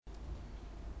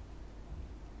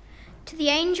To the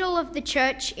angel of the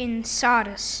church in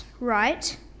Sardis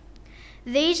write,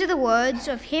 "These are the words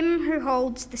of him who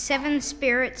holds the 7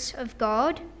 spirits of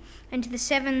God and the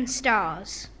 7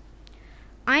 stars.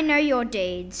 I know your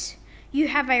deeds. You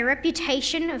have a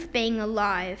reputation of being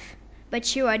alive,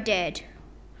 but you are dead.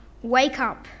 Wake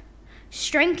up,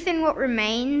 strengthen what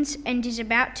remains and is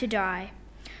about to die,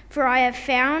 for I have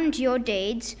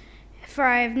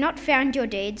not found your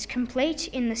deeds complete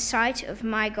in the sight of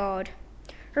my God.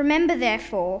 Remember,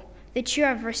 therefore, that you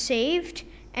have received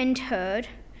and heard,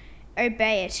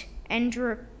 obey it, and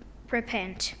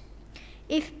repent.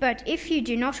 But if you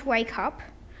do not wake up,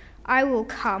 I will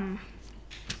come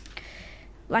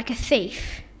like a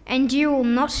thief, and you will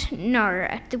not know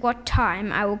at what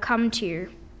time I will come to you.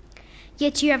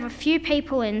 Yet you have a few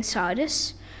people in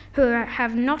Sardis who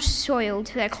have not soiled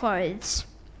their clothes.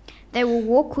 They will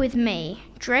walk with me,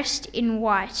 dressed in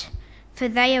white, for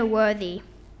they are worthy.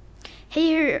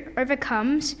 He who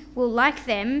overcomes will, like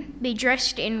them, be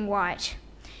dressed in white.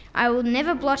 I will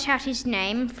never blot out his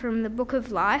name from the book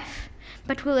of life,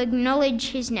 but will acknowledge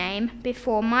his name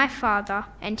before my Father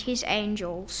and his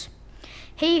angels.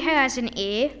 He who has an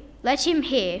ear, let him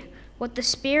hear what the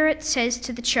Spirit says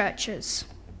to the churches."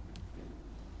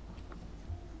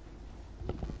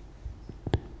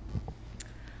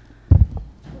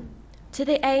 To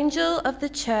the angel of the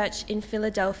church in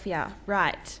Philadelphia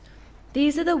write,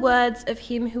 "These are the words of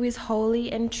him who is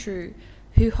holy and true,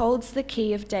 who holds the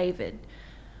key of David.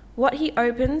 What he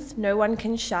opens, no one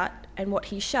can shut, and what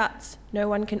he shuts, no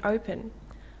one can open.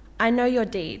 I know your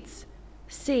deeds.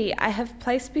 See, I have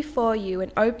placed before you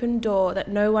an open door that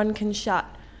no one can shut.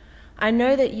 I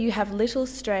know that you have little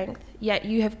strength, yet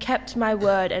you have kept my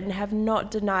word and have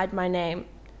not denied my name.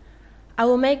 I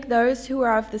will make those who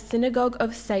are of the synagogue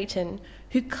of Satan,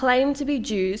 who claim to be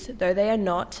Jews, though they are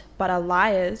not, but are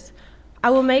liars, I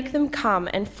will make them come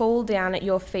and fall down at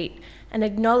your feet and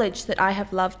acknowledge that I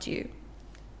have loved you.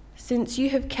 Since you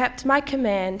have kept my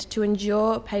command to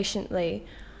endure patiently,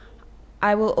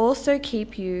 I will also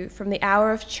keep you from the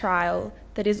hour of trial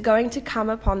that is going to come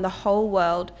upon the whole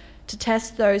world to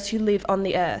test those who live on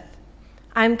the earth.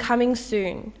 I am coming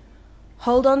soon.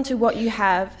 Hold on to what you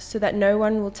have so that no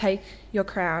one will take your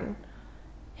crown.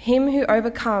 Him who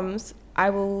overcomes, I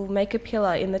will make a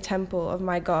pillar in the temple of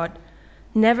my God.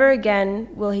 Never again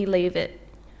will he leave it.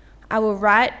 I will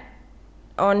write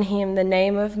on him the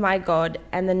name of my God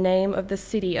and the name of the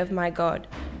city of my God,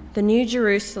 the New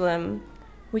Jerusalem,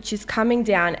 which is coming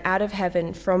down out of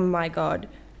heaven from my God,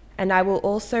 and I will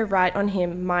also write on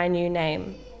him my new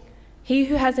name. He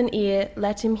who has an ear,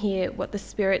 let him hear what the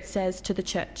Spirit says to the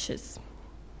churches."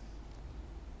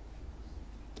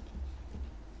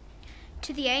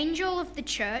 To the angel of the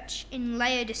church in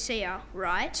Laodicea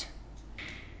write,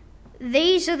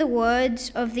 "These are the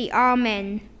words of the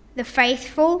Amen, the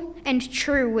faithful and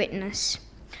true witness,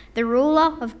 the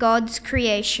ruler of God's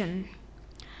creation.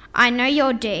 I know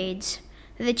your deeds,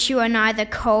 that you are neither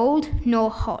cold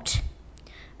nor hot.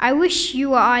 I wish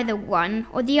you were either one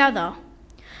or the other.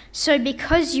 So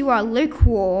because you are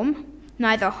lukewarm,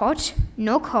 neither hot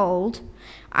nor cold,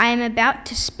 I am about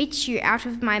to spit you out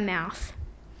of my mouth.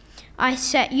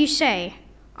 You say,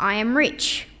 I am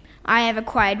rich, I have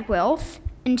acquired wealth,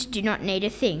 and do not need a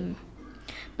thing.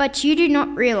 But you do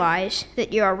not realize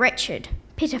that you are wretched,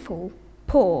 pitiful,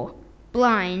 poor,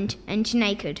 blind, and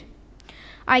naked.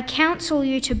 I counsel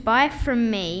you to buy from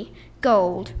me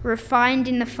gold refined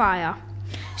in the fire,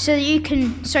 so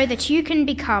that you can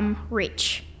become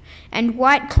rich, and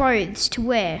white clothes to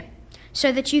wear,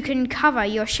 so that you can cover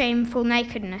your shameful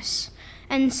nakedness,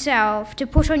 and salve to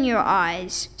put on your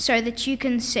eyes, so that you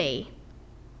can see.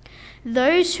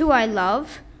 Those who I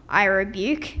love, I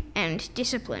rebuke and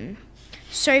discipline.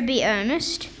 So be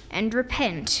earnest and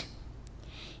repent.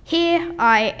 Here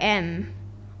I am.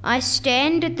 I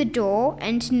stand at the door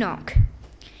and knock.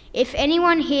 If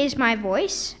anyone hears my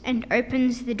voice and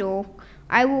opens the door,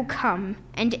 I will come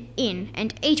and in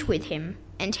and eat with him,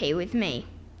 and he with me.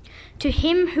 To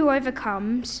him who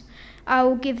overcomes, I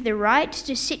will give the right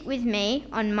to sit with me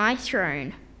on my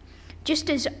throne, just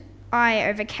as I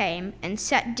overcame and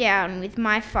sat down with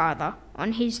my Father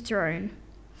on his throne.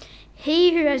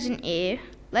 He who has an ear,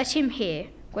 let him hear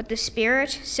what the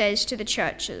Spirit says to the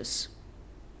churches."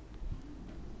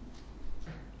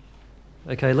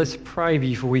 Okay, let's pray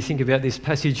before we think about this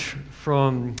passage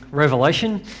from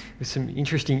Revelation with some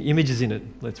interesting images in it.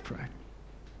 Let's pray.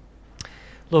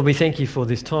 Lord, we thank you for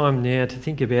this time now to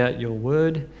think about your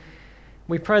word.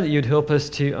 We pray that you'd help us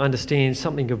to understand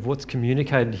something of what's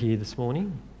communicated here this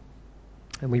morning.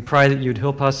 And we pray that you'd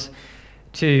help us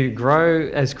to grow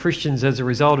as Christians as a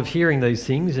result of hearing these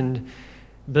things, and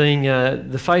being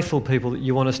the faithful people that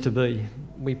you want us to be.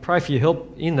 We pray for your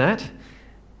help in that,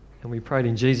 and we pray it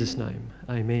in Jesus' name.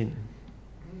 Amen.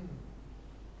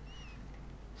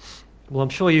 Well, I'm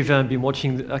sure you've been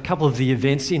watching a couple of the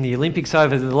events in the Olympics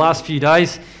over the last few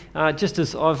days, just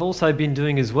as I've also been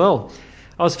doing as well.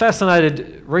 I was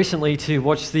fascinated recently to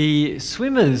watch the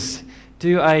swimmers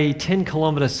do a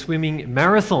 10-kilometre swimming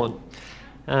marathon.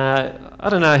 I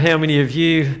don't know how many of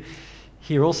you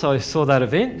here also saw that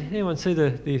event. Anyone see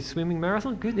the swimming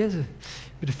marathon? Good, there's a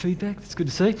bit of feedback. That's good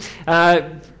to see.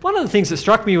 One of the things that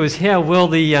struck me was how well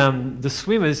the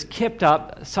swimmers kept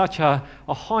up such a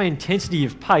high intensity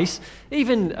of pace,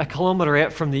 even a kilometre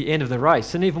out from the end of the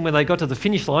race. And even when they got to the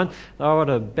finish line, they were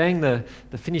to bang the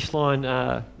finish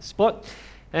line spot,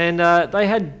 and they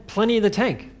had plenty in the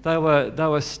tank. They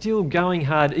were still going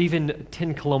hard even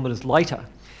 10 kilometres later.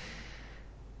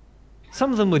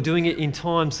 Some of them were doing it in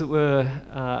times that were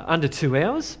under 2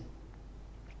 hours.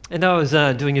 And I was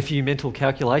doing a few mental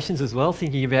calculations as well,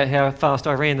 thinking about how fast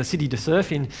I ran the city to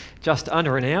surf in just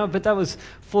under an hour. But that was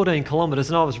 14 kilometres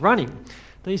and I was running.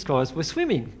 These guys were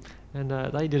swimming, and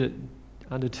they did it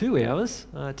under 2 hours,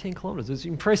 10 kilometres. It was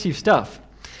impressive stuff.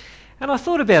 And I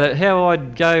thought about it, how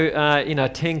I'd go in a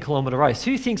 10-kilometre race.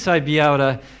 Who thinks they'd be able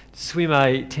to swim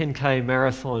a 10k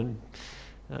marathon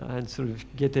and sort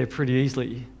of get there pretty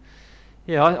easily?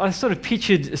 Yeah, I sort of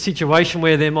pictured a situation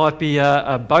where there might be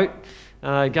a boat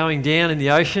going down in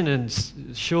the ocean and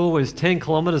shore was 10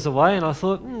 kilometres away, and I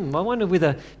thought, I wonder with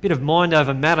a bit of mind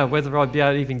over matter whether I'd be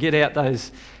able to even get out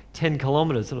those 10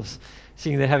 kilometres. And I was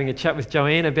sitting there having a chat with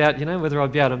Joanne about, whether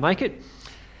I'd be able to make it.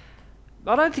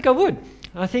 I don't think I would.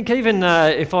 I think even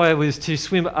if I was to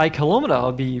swim a kilometre,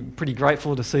 I'd be pretty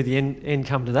grateful to see the end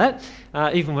come to that.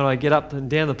 Even when I get up and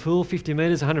down the pool, 50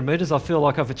 metres, 100 metres, I feel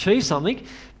like I've achieved something.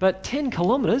 But 10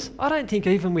 kilometres, I don't think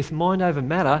even with mind over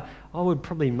matter, I would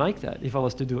probably make that if I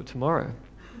was to do it tomorrow.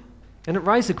 And it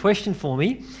raised a question for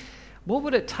me, what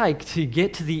would it take to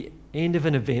get to the end of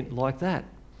an event like that?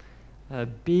 A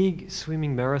big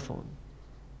swimming marathon.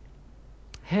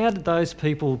 How did those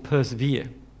people persevere?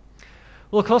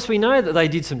 Well, of course, we know that they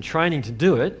did some training to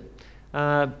do it,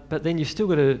 but then you've still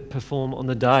got to perform on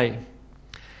the day.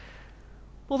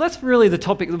 Well, that's really the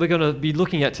topic that we're going to be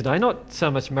looking at today, not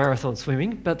so much marathon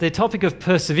swimming, but the topic of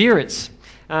perseverance.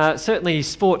 Certainly,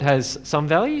 sport has some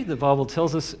value. The Bible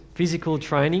tells us physical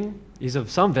training is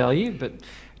of some value, but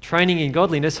training in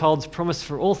godliness holds promise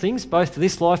for all things, both for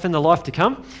this life and the life to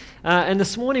come. And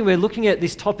this morning, we're looking at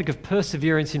this topic of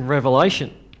perseverance in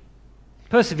Revelation.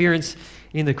 Perseverance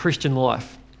in the Christian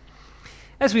life.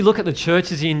 As we look at the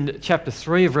churches in chapter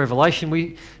 3 of Revelation,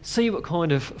 we see what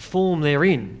kind of form they're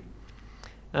in.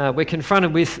 We're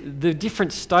confronted with the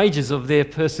different stages of their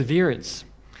perseverance.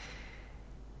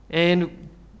 And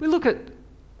we look at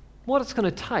what it's going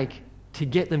to take to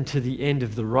get them to the end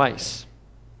of the race.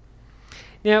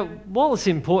 Now, while it's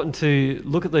important to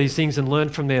look at these things and learn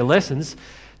from their lessons,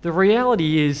 the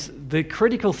reality is the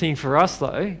critical thing for us,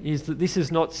 though, is that this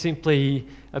is not simply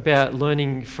about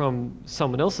learning from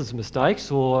someone else's mistakes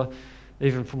or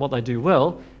even from what they do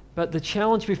well, but the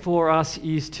challenge before us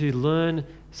is to learn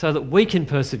so that we can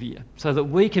persevere, so that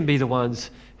we can be the ones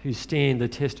who stand the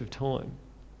test of time.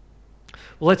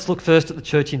 Well, let's look first at the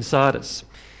church in Sardis.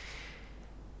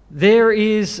 There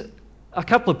is a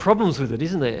couple of problems with it,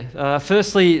 isn't there?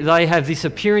 Firstly, they have this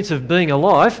appearance of being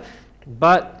alive,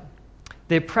 but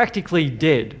they're practically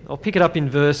dead. I'll pick it up in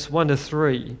verse 1 to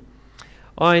 3.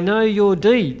 I know your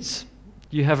deeds.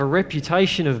 You have a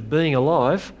reputation of being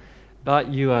alive, but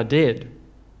you are dead.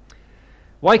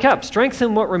 Wake up,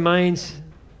 strengthen what remains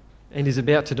and is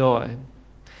about to die.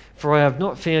 For I have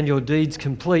not found your deeds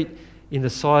complete in the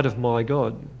sight of my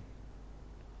God.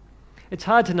 It's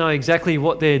hard to know exactly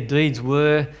what their deeds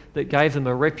were that gave them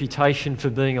a reputation for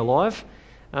being alive.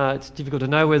 It's difficult to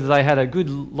know whether they had a good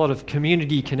lot of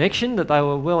community connection, that they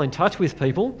were well in touch with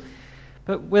people,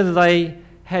 but whether they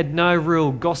had no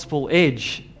real gospel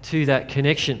edge to that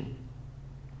connection.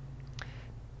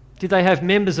 Did they have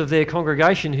members of their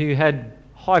congregation who had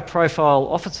high-profile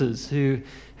officers who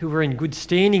were in good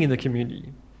standing in the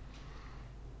community?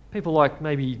 People like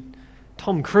maybe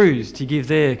Tom Cruise, to give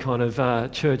their kind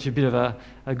of church a bit of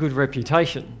a good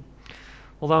reputation.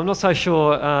 Although I'm not so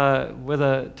sure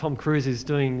whether Tom Cruise is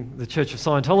doing the Church of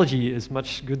Scientology as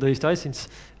much good these days, since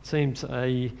it seems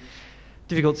a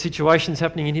difficult situations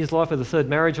happening in his life with a third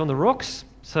marriage on the rocks.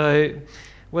 So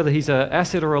whether he's an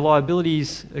asset or a liability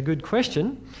is a good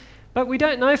question. But we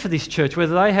don't know for this church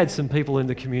whether they had some people in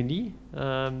the community.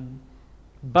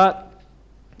 But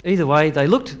either way, they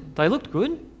looked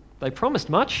good. They promised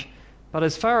much. But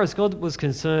as far as God was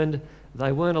concerned,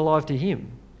 they weren't alive to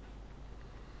him.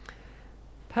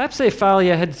 Perhaps their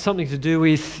failure had something to do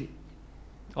with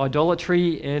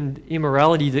idolatry and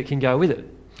immorality that can go with it.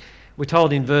 We're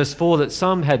told in verse 4 that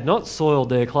some had not soiled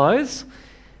their clothes,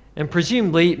 and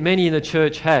presumably many in the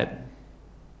church had.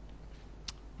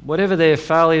 Whatever their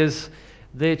failures,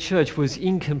 their church was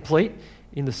incomplete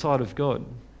in the sight of God.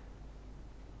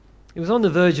 It was on the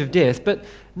verge of death, but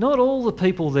not all the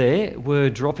people there were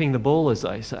dropping the ball, as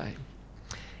they say.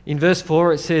 In verse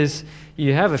 4 it says,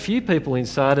 "You have a few people in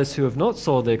Sardis who have not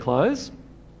soiled their clothes.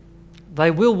 They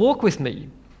will walk with me,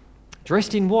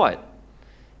 dressed in white,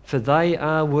 for they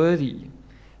are worthy.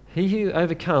 He who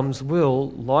overcomes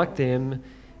will, like them,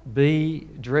 be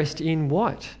dressed in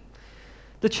white."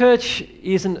 The church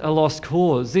isn't a lost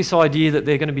cause. This idea that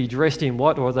they're going to be dressed in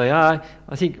white, or they are,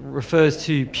 I think refers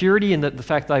to purity and that the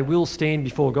fact they will stand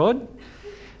before God.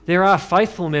 There are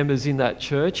faithful members in that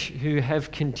church who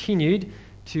have continued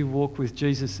to walk with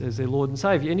Jesus as their Lord and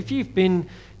Saviour. And if you've been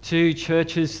to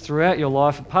churches throughout your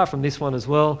life, apart from this one as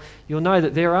well, you'll know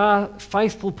that there are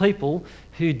faithful people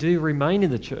who do remain in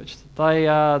the church. They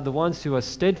are the ones who are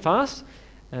steadfast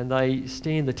and they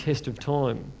stand the test of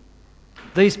time.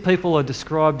 These people are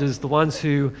described as the ones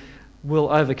who will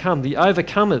overcome, the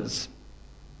overcomers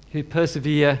who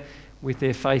persevere with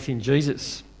their faith in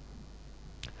Jesus.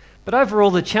 But overall,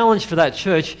 the challenge for that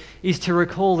church is to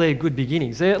recall their good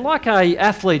beginnings. They're like an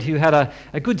athlete who had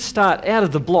a good start out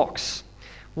of the blocks.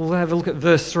 We'll have a look at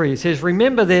verse 3. It says,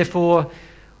 "Remember therefore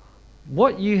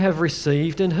what you have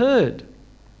received and heard.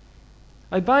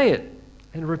 Obey it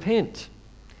and repent.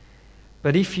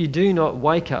 But if you do not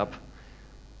wake up,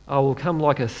 I will come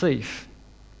like a thief,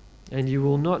 and you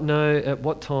will not know at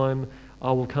what time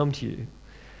I will come to you."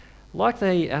 Like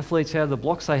the athletes out of the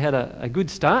blocks, they had a good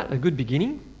start, a good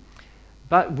beginning.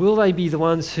 But will they be the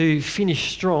ones who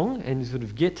finish strong and sort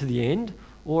of get to the end?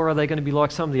 Or are they going to be like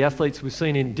some of the athletes we've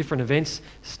seen in different events,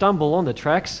 stumble on the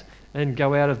tracks and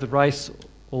go out of the race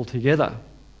altogether?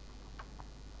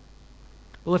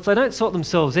 Well, if they don't sort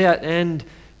themselves out and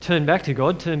turn back to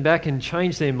God, turn back and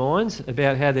change their minds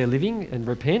about how they're living and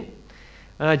repent,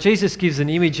 Jesus gives an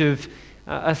image of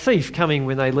a thief coming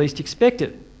when they least expect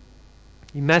it.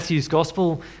 In Matthew's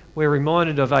Gospel, we're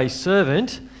reminded of a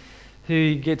servant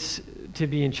who gets to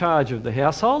be in charge of the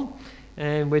household,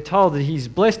 and we're told that he's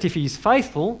blessed if he's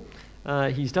faithful.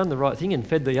 He's done the right thing and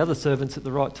fed the other servants at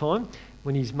the right time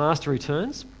when his master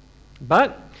returns.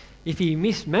 But if he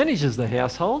mismanages the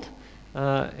household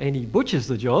and he butchers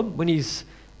the job, when his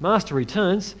master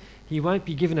returns, he won't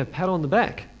be given a pat on the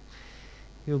back.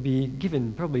 He'll be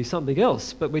given probably something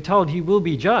else, but we're told he will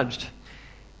be judged.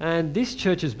 And this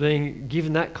church is being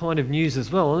given that kind of news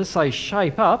as well. Unless they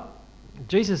shape up,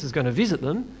 Jesus is going to visit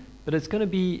them, but it's going to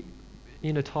be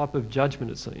in a type of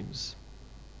judgment, it seems.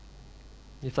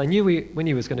 If they knew when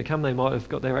he was going to come, they might have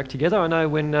got their act together. I know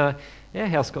when our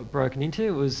house got broken into,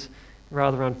 it was a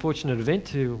rather unfortunate event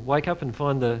to wake up and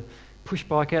find the push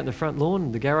bike out in the front lawn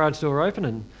and the garage door open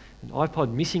and an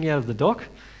iPod missing out of the dock.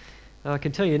 I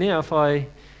can tell you now, if I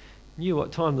knew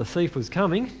what time the thief was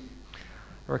coming,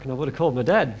 I reckon I would have called my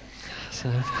dad.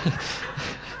 So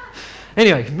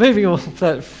anyway, moving on from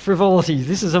that frivolity,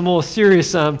 this is a more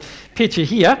serious picture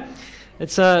here.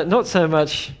 It's not so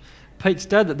much Pete's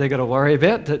dad that they've got to worry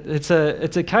about. It's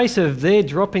a case of they're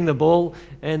dropping the ball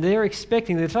and they're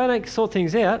expecting that if they don't sort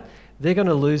things out, they're going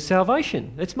to lose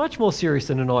salvation. It's much more serious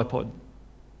than an iPod.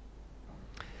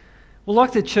 Well,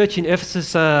 like the church in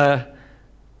Ephesus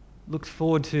looked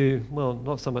forward to, well,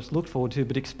 not so much looked forward to,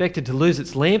 but expected to lose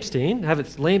its lampstand, have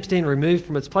its lampstand removed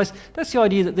from its place. That's the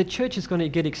idea that the church is going to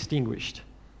get extinguished.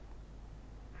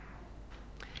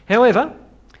 However,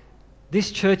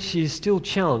 this church is still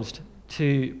challenged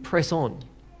to press on,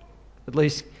 at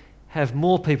least have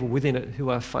more people within it who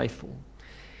are faithful.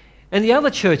 And the other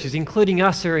churches, including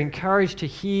us, are encouraged to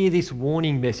hear this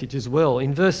warning message as well.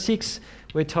 In verse 6,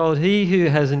 we're told, "He who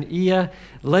has an ear,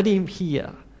 let him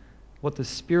hear what the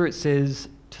Spirit says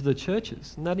to the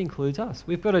churches." And that includes us.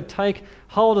 We've got to take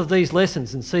hold of these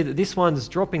lessons and see that this one's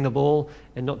dropping the ball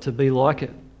and not to be like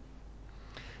it.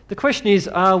 The question is,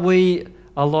 are we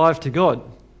alive to God?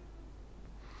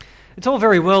 It's all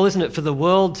very well, isn't it, for the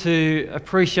world to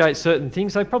appreciate certain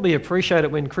things. They probably appreciate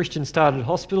it when Christians started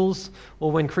hospitals,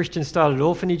 or when Christians started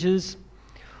orphanages,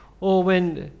 or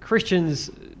when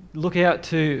Christians look out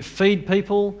to feed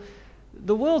people.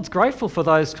 The world's grateful for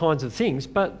those kinds of things,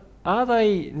 but are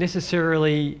they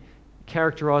necessarily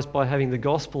characterised by having the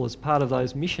gospel as part of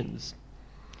those missions?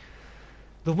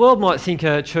 The world might think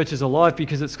a church is alive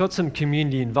because it's got some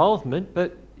community involvement,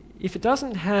 but if it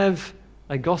doesn't have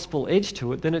a gospel edge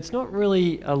to it, then it's not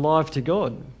really alive to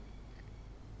God.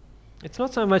 It's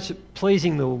not so much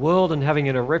pleasing the world and having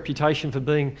a reputation for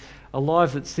being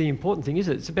alive that's the important thing, is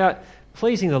it? It's about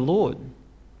pleasing the Lord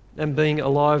and being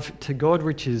alive to God,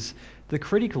 which is the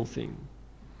critical thing.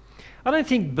 I don't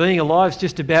think being alive is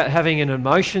just about having an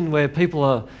emotion where people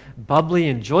are bubbly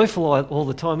and joyful all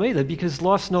the time either, because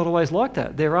life's not always like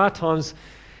that. There are times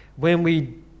when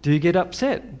we do get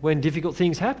upset, when difficult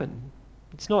things happen.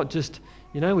 It's not just,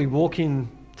 we walk in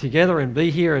together and be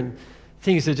here and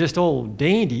things are just all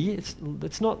dandy.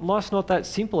 Life's not that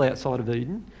simple outside of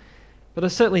Eden. But I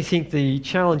certainly think the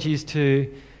challenge is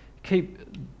to keep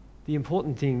the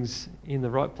important things in the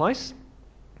right place.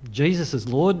 Jesus as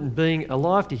Lord and being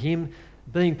alive to him,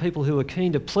 being people who are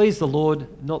keen to please the Lord,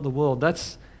 not the world.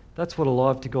 That's what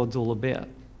alive to God's all about.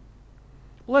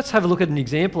 Well, let's have a look at an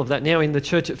example of that now in the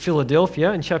church at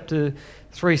Philadelphia in chapter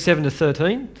 3, 7 to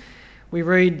 13. We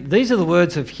read, "These are the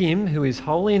words of him who is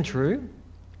holy and true,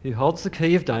 who holds the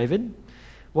key of David.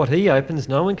 What he opens,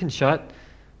 no one can shut.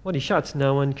 What he shuts,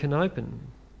 no one can open."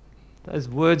 Those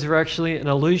words are actually an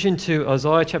allusion to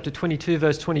Isaiah chapter 22,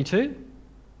 verse 22,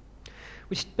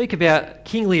 which speak about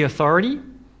kingly authority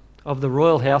of the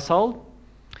royal household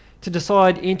to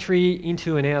decide entry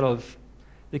into and out of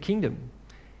the kingdom.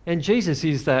 And Jesus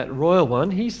is that royal one.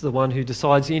 He's the one who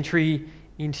decides entry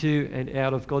into and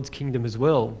out of God's kingdom as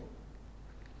well.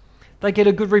 They get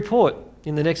a good report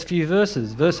in the next few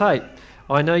verses. Verse 8,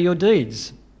 "I know your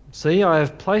deeds. See, I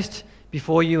have placed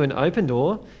before you an open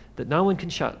door that no one can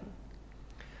shut.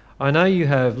 I know you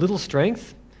have little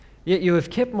strength, yet you have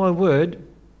kept my word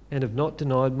and have not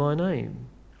denied my name."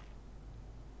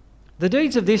 The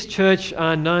deeds of this church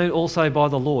are known also by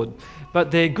the Lord,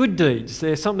 but they're good deeds.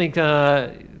 There's something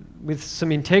with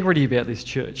some integrity about this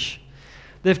church.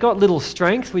 They've got little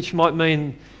strength, which might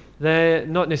mean they're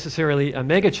not necessarily a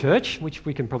mega church, which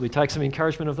we can probably take some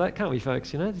encouragement of that, can't we,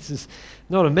 folks? This is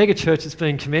not a mega church that's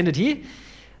being commended here.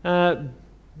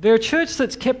 They're a church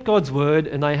that's kept God's word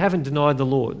and they haven't denied the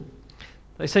Lord.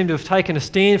 They seem to have taken a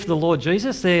stand for the Lord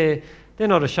Jesus. They're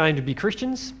not ashamed to be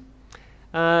Christians.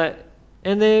 And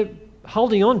they're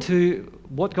holding on to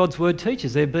what God's word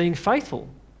teaches. They're being faithful.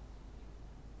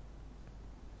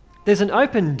 There's an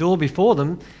open door before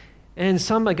them, and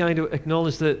some are going to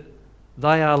acknowledge that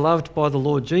they are loved by the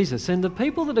Lord Jesus. And the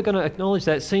people that are going to acknowledge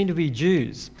that seem to be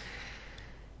Jews.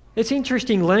 It's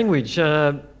interesting language.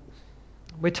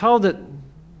 We're told that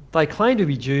they claim to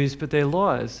be Jews, but they're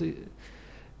liars.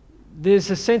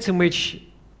 There's a sense in which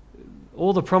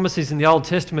all the promises in the Old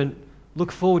Testament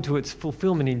look forward to its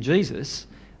fulfillment in Jesus.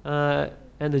 And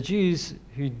the Jews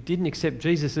who didn't accept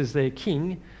Jesus as their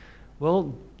king,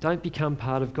 well, don't become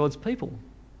part of God's people.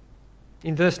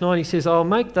 In verse 9 he says, "I'll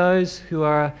make those who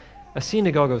are a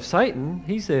synagogue of Satan,"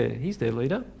 he's their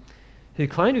leader, "who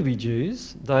claim to be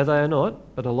Jews, though they are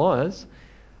not, but are liars,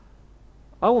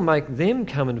 I will make them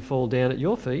come and fall down at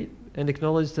your feet and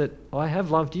acknowledge that I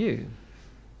have loved you."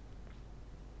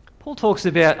 Paul talks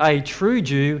about a true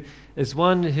Jew as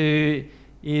one who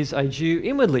is a Jew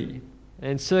inwardly,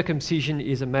 and circumcision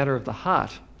is a matter of the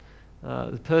heart.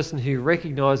 The person who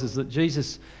recognises that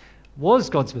Jesus was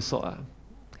God's Messiah.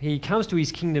 He comes to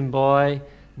his kingdom by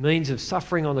means of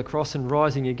suffering on the cross and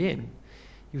rising again.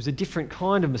 He was a different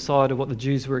kind of Messiah to what the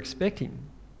Jews were expecting.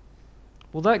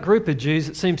 Well, that group of Jews,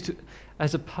 it seems to,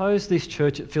 as opposed this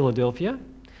church at Philadelphia,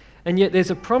 and yet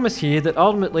there's a promise here that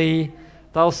ultimately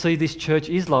they'll see this church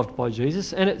is loved by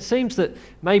Jesus, and it seems that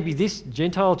maybe this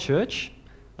Gentile church,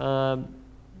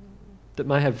 that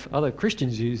may have other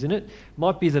Christian Jews in it,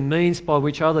 might be the means by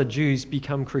which other Jews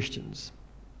become Christians.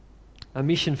 A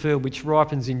mission field which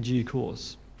ripens in due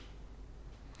course.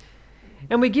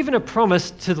 And we're given a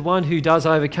promise to the one who does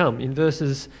overcome in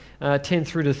verses 10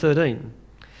 through to 13.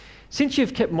 "Since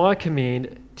you've kept my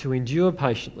command to endure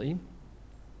patiently,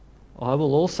 I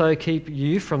will also keep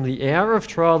you from the hour of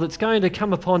trial that's going to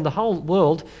come upon the whole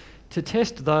world to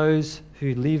test those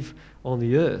who live on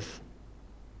the earth."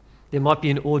 There might be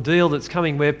an ordeal that's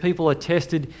coming where people are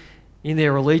tested in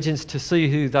their allegiance to see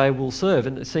who they will serve,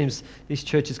 and it seems this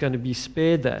church is going to be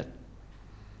spared that.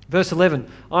 Verse 11,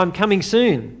 "I'm coming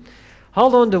soon.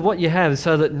 Hold on to what you have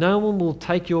so that no one will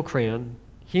take your crown.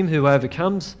 Him who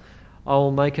overcomes, I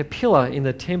will make a pillar in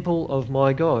the temple of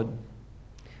my God."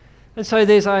 And so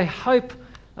there's a hope,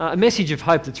 a message of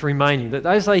hope that's remaining, that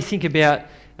as they think about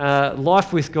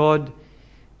life with God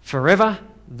forever,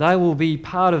 they will be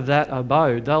part of that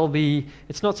abode.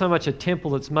 It's not so much a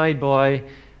temple that's made by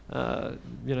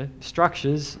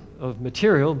structures of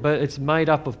material, but it's made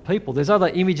up of people. There's other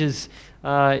images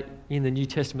in the New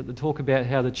Testament that talk about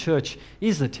how the church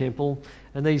is the temple,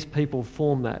 and these people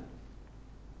form that.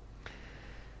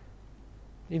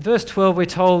 In verse 12 we're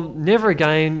told, "Never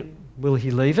again will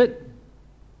he leave it,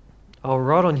 I'll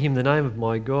write on him the name of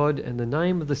my God and the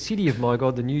name of the city of my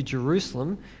God, the New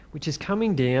Jerusalem, which is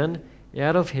coming down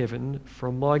out of heaven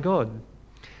from my God.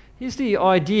 Here's the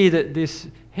idea that this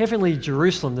heavenly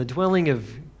Jerusalem, the dwelling of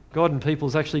God and people,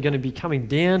 is actually going to be coming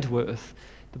down to earth.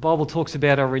 The Bible talks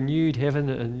about a renewed heaven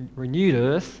and renewed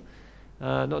earth,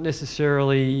 not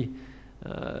necessarily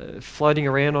floating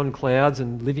around on clouds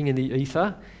and living in the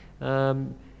ether.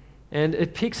 And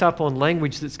it picks up on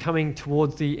language that's coming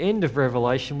towards the end of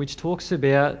Revelation, which talks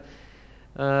about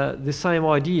the same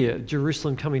idea,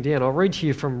 Jerusalem coming down. I'll read to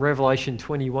you from Revelation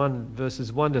 21,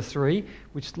 verses 1 to 3,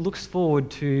 which looks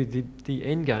forward to the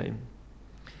end game.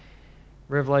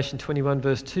 Revelation 21,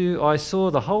 verse 2, I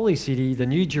saw the holy city, the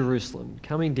new Jerusalem,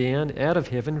 coming down out of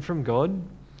heaven from God,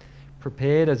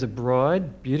 prepared as a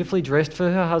bride, beautifully dressed for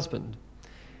her husband.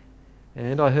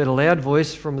 And I heard a loud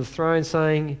voice from the throne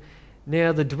saying,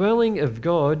 now the dwelling of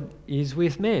God is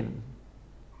with men,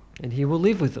 and he will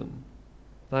live with them.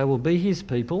 They will be his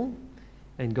people,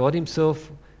 and God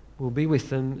himself will be with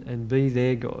them and be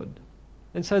their God.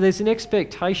 And so there's an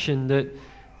expectation that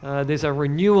there's a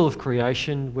renewal of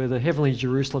creation where the heavenly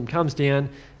Jerusalem comes down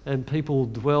and people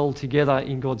dwell together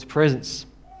in God's presence.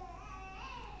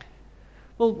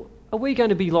 Well, are we going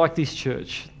to be like this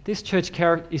church? This church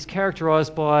is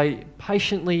characterised by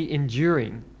patiently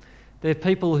enduring. They're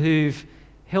people who've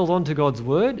held on to God's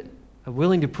word, are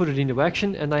willing to put it into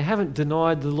action, and they haven't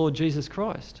denied the Lord Jesus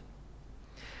Christ.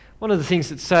 One of the things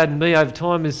that's saddened me over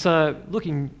time is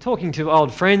talking to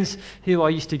old friends who I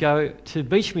used to go to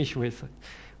beach mission with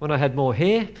when I had more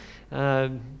hair.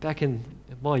 Back in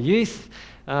my youth,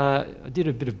 I did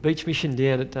a bit of beach mission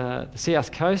down at the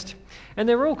south coast, and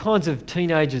there were all kinds of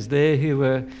teenagers there who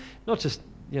were not just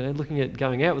looking at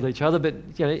going out with each other, but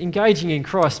engaging in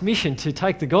Christ's mission to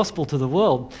take the gospel to the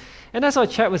world. And as I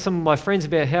chat with some of my friends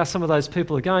about how some of those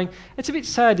people are going, it's a bit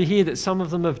sad to hear that some of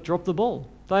them have dropped the ball.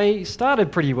 They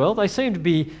started pretty well. They seemed to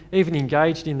be even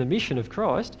engaged in the mission of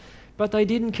Christ, but they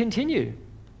didn't continue.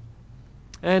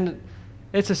 And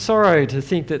it's a sorrow to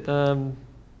think that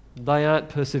they aren't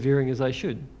persevering as they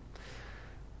should.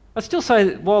 I'd still say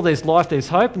that while there's life, there's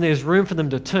hope, and there's room for them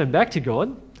to turn back to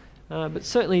God. But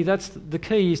certainly that's the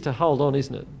key, is to hold on,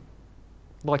 isn't it?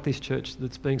 Like this church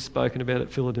that's being spoken about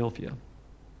at Philadelphia.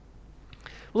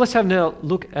 Well, let's have now a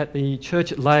look at the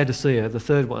church at Laodicea, the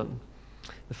third one,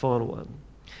 the final one.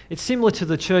 It's similar to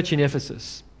the church in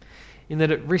Ephesus in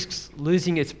that it risks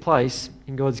losing its place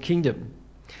in God's kingdom.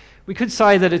 We could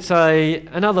say that it's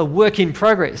another work in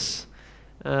progress.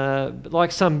 But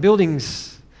like some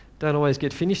buildings don't always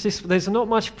get finished, there's not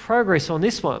much progress on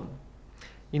this one.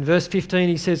 In verse 15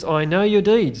 he says, I know your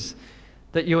deeds,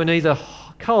 that you are neither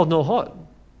cold nor hot.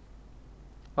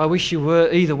 I wish you were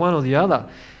either one or the other.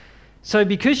 So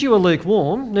because you are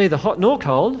lukewarm, neither hot nor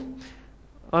cold,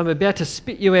 I'm about to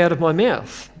spit you out of my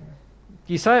mouth.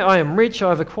 You say, I am rich, I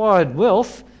have acquired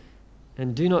wealth,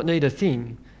 and do not need a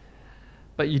thing.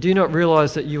 But you do not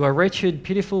realise that you are wretched,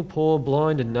 pitiful, poor,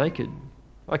 blind, and naked.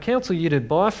 I counsel you to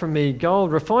buy from me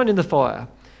gold refined in the fire,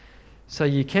 so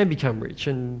you can become rich,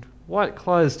 and white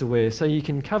clothes to wear, so you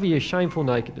can cover your shameful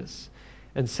nakedness,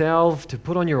 and salve to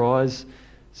put on your eyes,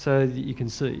 so that you can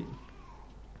see.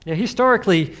 Now,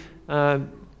 historically,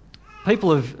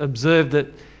 people have observed that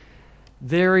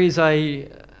there is a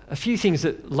few things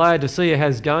that Laodicea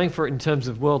has going for it in terms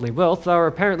of worldly wealth. They were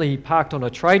apparently parked on a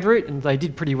trade route, and they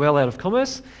did pretty well out of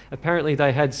commerce. Apparently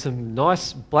they had some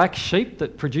nice black sheep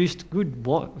that produced good,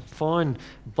 fine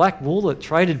black wool that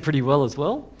traded pretty well as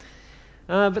well.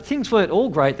 But things weren't all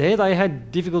great there. They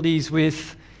had difficulties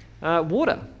with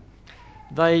water.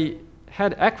 They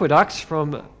had aqueducts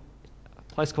from a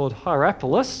place called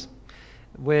Hierapolis,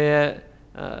 where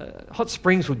hot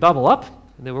springs would bubble up,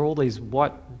 and there were all these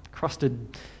white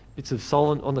crusted bits of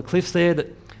solvent on the cliffs there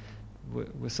that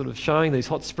were sort of showing these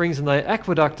hot springs, and they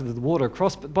aqueducted the water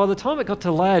across. But by the time it got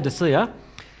to Laodicea,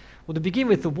 well, to begin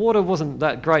with, the water wasn't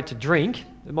that great to drink.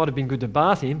 It might have been good to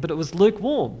bath in, but it was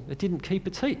lukewarm. It didn't keep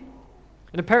its heat.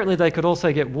 And apparently they could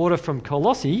also get water from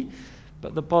Colossae,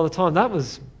 but by the time that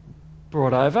was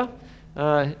brought over,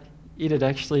 it had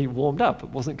actually warmed up. It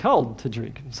wasn't cold to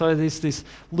drink. So there's this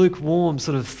lukewarm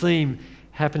sort of theme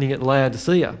happening at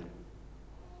Laodicea.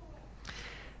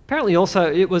 Apparently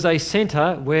also it was a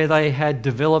centre where they had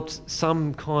developed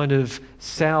some kind of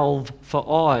salve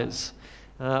for eyes.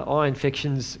 Eye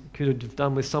infections could have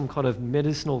done with some kind of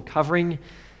medicinal covering.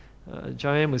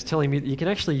 Joanne was telling me that you can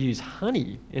actually use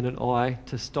honey in an eye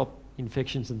to stop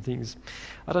infections and things.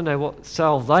 I don't know what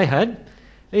salve they had.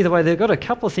 Either way, they've got a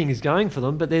couple of things going for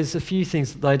them, but there's a few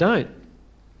things that they don't.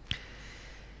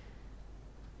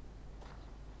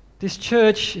 This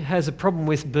church has a problem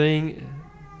with being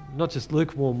not just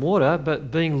lukewarm water,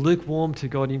 but being lukewarm to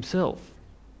God himself.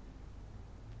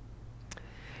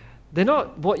 They're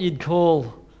not what you'd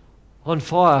call on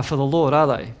fire for the Lord, are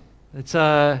they? It's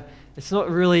not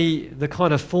really the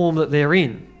kind of form that they're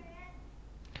in.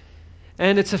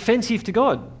 And it's offensive to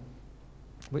God.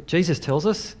 What Jesus tells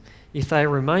us, if they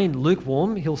remain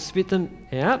lukewarm, he'll spit them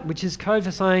out, which is code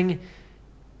for saying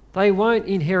they won't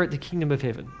inherit the kingdom of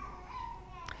heaven.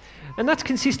 And that's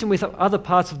consistent with other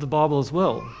parts of the Bible as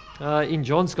well. In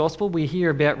John's Gospel, we hear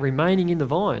about remaining in the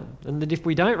vine, and that if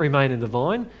we don't remain in the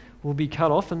vine, we'll be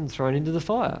cut off and thrown into the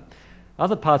fire.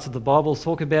 Other parts of the Bible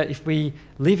talk about if we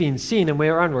live in sin and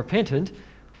we're unrepentant,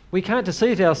 we can't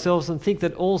deceive ourselves and think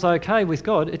that all's okay with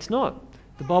God. It's not.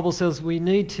 The Bible says we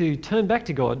need to turn back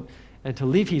to God and to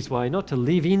live his way, not to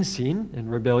live in sin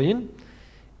and rebellion.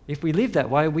 If we live that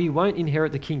way, we won't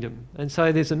inherit the kingdom. And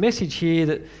so there's a message here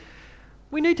that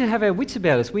we need to have our wits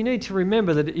about us. We need to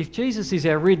remember that if Jesus is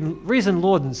our risen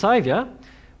Lord and Saviour,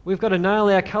 we've got to nail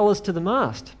our colours to the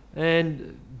mast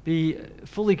and be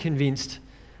fully convinced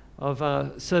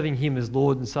of serving him as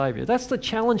Lord and Saviour. That's the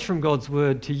challenge from God's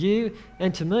word to you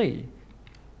and to me.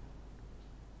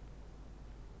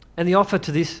 And the offer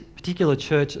to this particular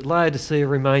church at Laodicea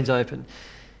remains open.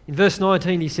 In verse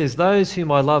 19 he says, "Those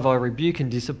whom I love I rebuke and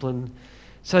discipline,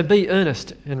 so be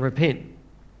earnest and repent."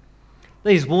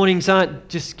 These warnings aren't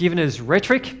just given as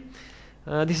rhetoric.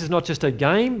 This is not just a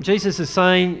game. Jesus is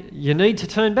saying you need to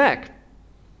turn back.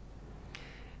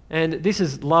 And this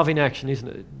is love in action, isn't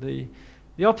it?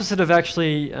 The opposite of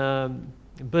actually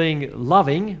being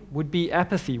loving would be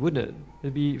apathy, wouldn't it?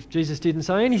 It'd be if Jesus didn't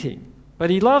say anything. But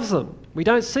he loves them. We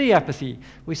don't see apathy.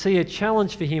 We see a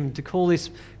challenge for him to call this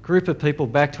group of people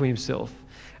back to himself.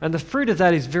 And the fruit of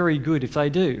that is very good if they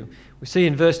do. We see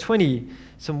in verse 20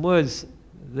 some words.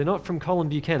 They're not from Colin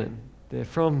Buchanan. They're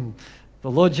from the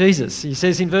Lord Jesus. He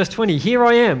says in verse 20, "Here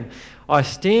I am. I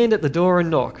stand at the door and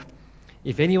knock.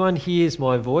 If anyone hears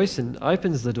my voice and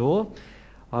opens the door,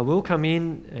 I will come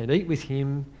in and eat with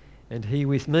him and he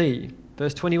with me."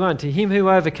 Verse 21, "To him who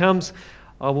overcomes,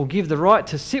 I will give the right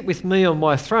to sit with me on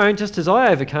my throne, just as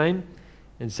I overcame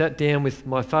and sat down with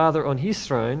my Father on his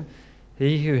throne.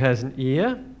 He who has an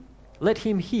ear, let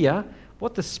him hear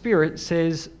what the Spirit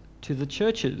says to the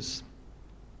churches."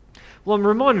 Well, I'm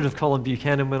reminded of Colin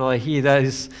Buchanan when I hear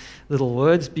those little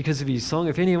words because of his song,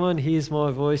 "If anyone hears my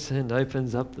voice and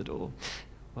opens up the door."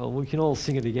 Well, we can all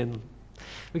sing it again.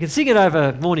 We can sing it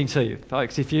over morning tea,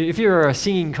 folks. If you're a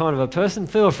singing kind of a person,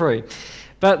 feel free.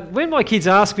 But when my kids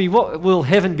ask me what will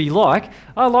heaven be like,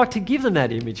 I like to give them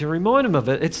that image and remind them of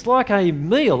it. It's like a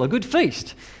meal, a good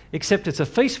feast, except it's a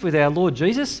feast with our Lord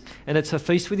Jesus and it's a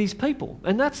feast with his people.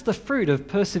 And that's the fruit of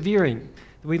persevering.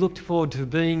 We look forward to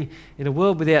being in a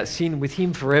world without sin with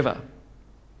him forever.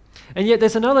 And yet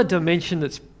there's another dimension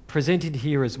that's presented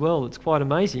here as well that's quite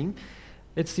amazing.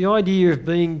 It's the idea of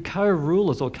being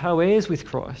co-rulers or co-heirs with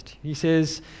Christ. He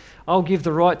says, "I'll give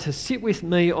the right to sit with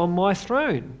me on my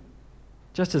throne,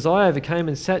 just as I overcame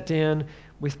and sat down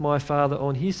with my Father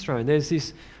on his throne." There's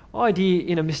this idea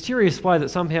in a mysterious way that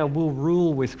somehow we'll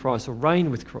rule with Christ or reign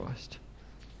with Christ.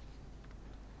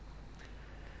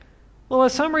 Well, a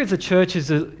summary of the church is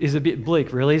a bit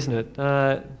bleak, really, isn't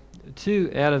it?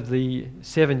 2 out of the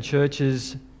 7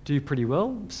 churches do pretty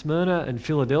well. Smyrna and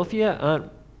Philadelphia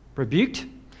aren't rebuked,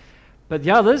 but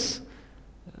the others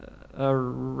are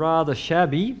rather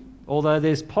shabby, although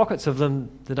there's pockets of them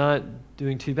that aren't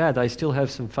doing too bad. They still have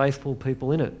some faithful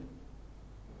people in it.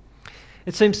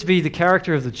 It seems to be the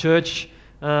character of the church,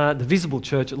 the visible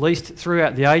church at least,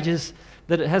 throughout the ages,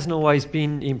 that it hasn't always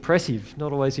been impressive,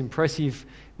 not always impressive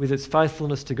with its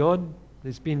faithfulness to God.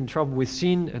 There's been trouble with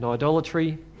sin and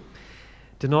idolatry,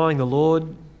 denying the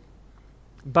Lord.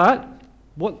 But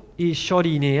what is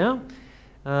shoddy now,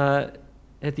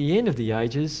 at the end of the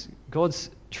ages,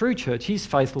 God's true church, his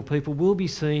faithful people, will be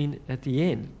seen at the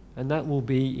end, and that will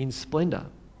be in splendour.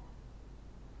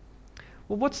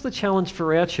 Well, what's the challenge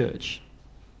for our church?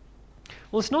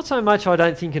 Well, it's not so much, I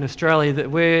don't think, in Australia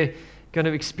that we're going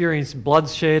to experience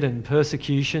bloodshed and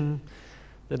persecution,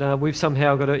 that we've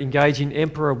somehow got to engage in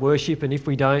emperor worship, and if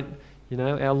we don't,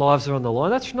 our lives are on the line.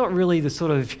 That's not really the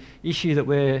sort of issue that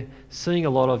we're seeing a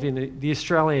lot of in the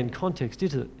Australian context,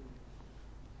 is it?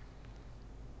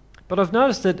 But I've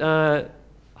noticed that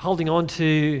holding on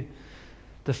to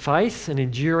the faith and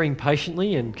enduring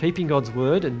patiently and keeping God's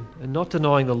word and not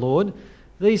denying the Lord,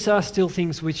 these are still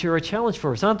things which are a challenge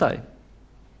for us, aren't they?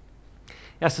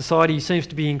 Our society seems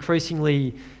to be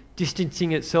increasingly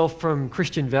distancing itself from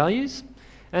Christian values,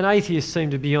 and atheists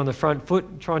seem to be on the front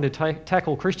foot trying to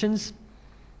tackle Christians.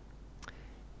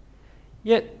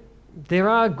 Yet there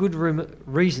are good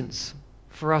reasons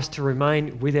for us to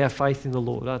remain with our faith in the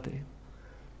Lord, aren't there?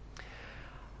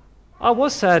 I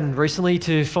was saddened recently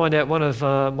to find out one of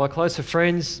my closer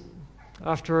friends,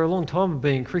 after a long time of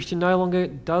being Christian, no longer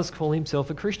does call himself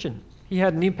a Christian. He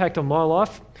had an impact on my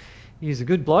life. He's a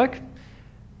good bloke,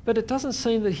 but it doesn't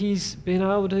seem that he's been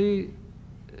able to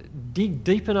dig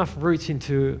deep enough roots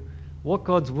into what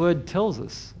God's word tells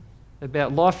us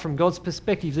about life from God's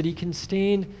perspective that he can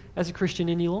stand as a Christian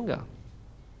any longer.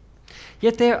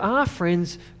 Yet there are,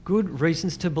 friends, good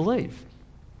reasons to believe.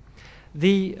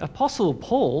 The Apostle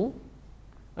Paul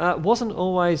wasn't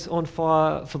always on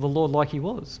fire for the Lord like he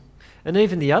was. And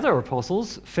even the other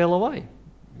apostles fell away,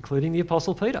 including the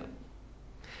Apostle Peter.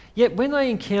 Yet when they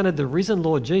encountered the risen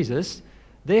Lord Jesus,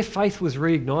 their faith was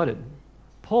reignited.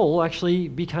 Paul actually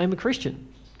became a Christian,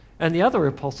 and the other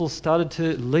apostles started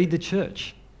to lead the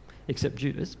church, except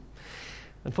Judas.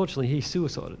 Unfortunately, he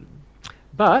suicided.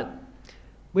 But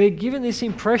we're given this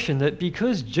impression that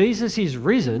because Jesus is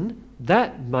risen,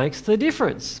 that makes the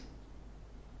difference.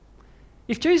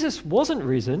 If Jesus wasn't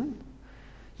risen,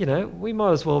 we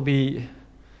might as well be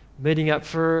meeting up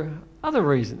for other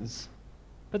reasons.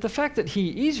 But the fact that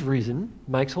he is risen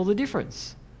makes all the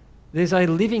difference. There's a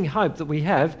living hope that we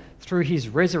have through his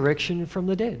resurrection from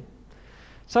the dead.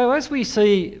 So as we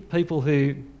see people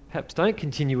who perhaps don't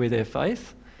continue with their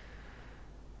faith,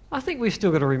 I think we've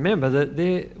still got to remember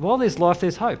that while there's life,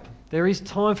 there's hope. There is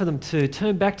time for them to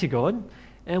turn back to God,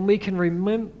 and we can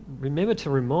remember to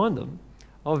remind them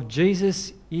of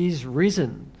Jesus is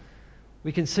risen.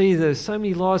 We can see there's so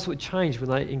many lives would change when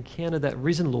they encounter that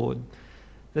risen Lord,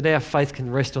 that our faith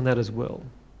can rest on that as well.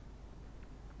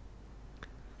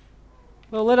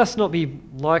 Well, let us not be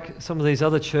like some of these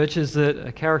other churches that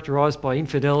are characterised by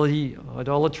infidelity,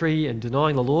 idolatry and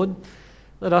denying the Lord.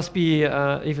 Let us be,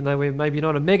 even though we're maybe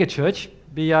not a mega church,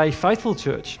 be a faithful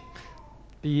church.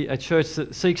 Be a church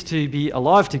that seeks to be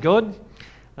alive to God,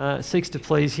 seeks to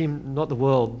please him, not the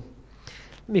world.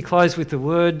 Let me close with the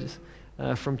word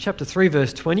from chapter 3,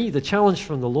 verse 20, the challenge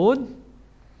from the Lord.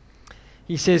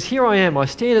 He says, "Here I am, I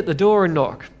stand at the door and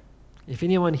knock. If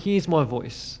anyone hears my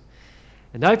voice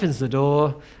and opens the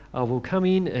door, I will come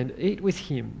in and eat with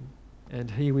him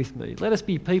and he with me." Let us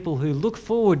be people who look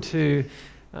forward to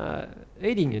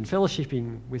eating and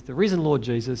fellowshipping with the risen Lord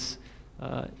Jesus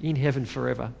in heaven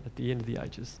forever at the end of the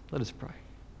ages. Let us pray.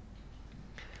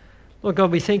 Lord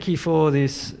God, we thank you for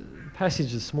this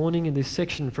passage this morning in this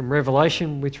section from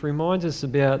Revelation, which reminds us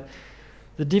about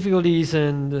the difficulties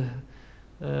and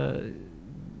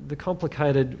the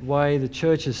complicated way the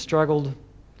church has struggled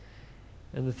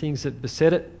and the things that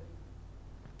beset it.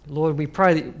 Lord, we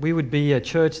pray that we would be a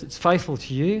church that's faithful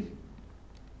to you.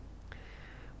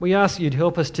 We ask you'd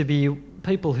help us to be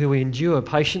people who endure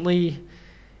patiently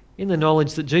in the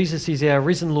knowledge that Jesus is our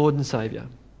risen Lord and Saviour,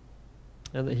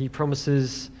 and that he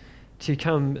promises to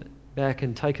come back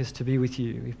and take us to be with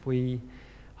you if we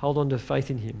hold on to faith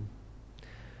in him.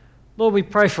 Lord, we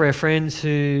pray for our friends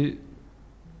who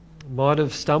might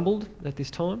have stumbled at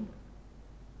this time.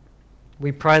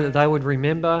 We pray that they would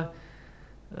remember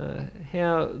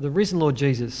how the risen Lord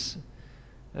Jesus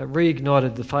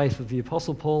reignited the faith of the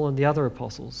Apostle Paul and the other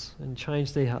apostles and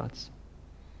changed their hearts.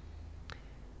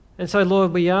 And so,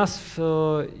 Lord, we ask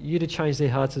for you to change their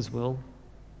hearts as well.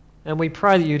 And we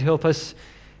pray that you'd help us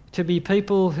to be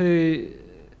people who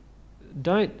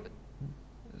don't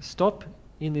stop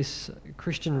in this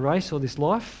Christian race or this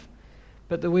life,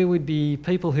 but that we would be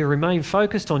people who remain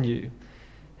focused on you,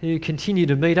 who continue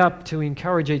to meet up to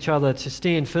encourage each other to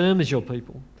stand firm as your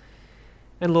people.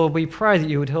 And Lord, we pray that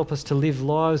you would help us to live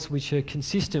lives which are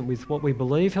consistent with what we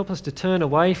believe. Help us to turn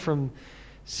away from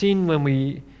sin when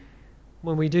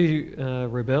we do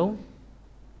rebel.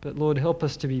 But Lord, help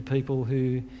us to be people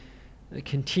who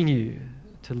continue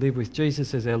to live with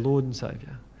Jesus as our Lord and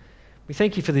Saviour. We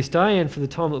thank you for this day and for the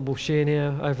time that we'll share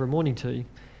now over a morning tea.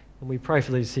 And we pray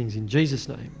for these things in Jesus'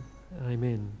 name.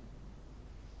 Amen.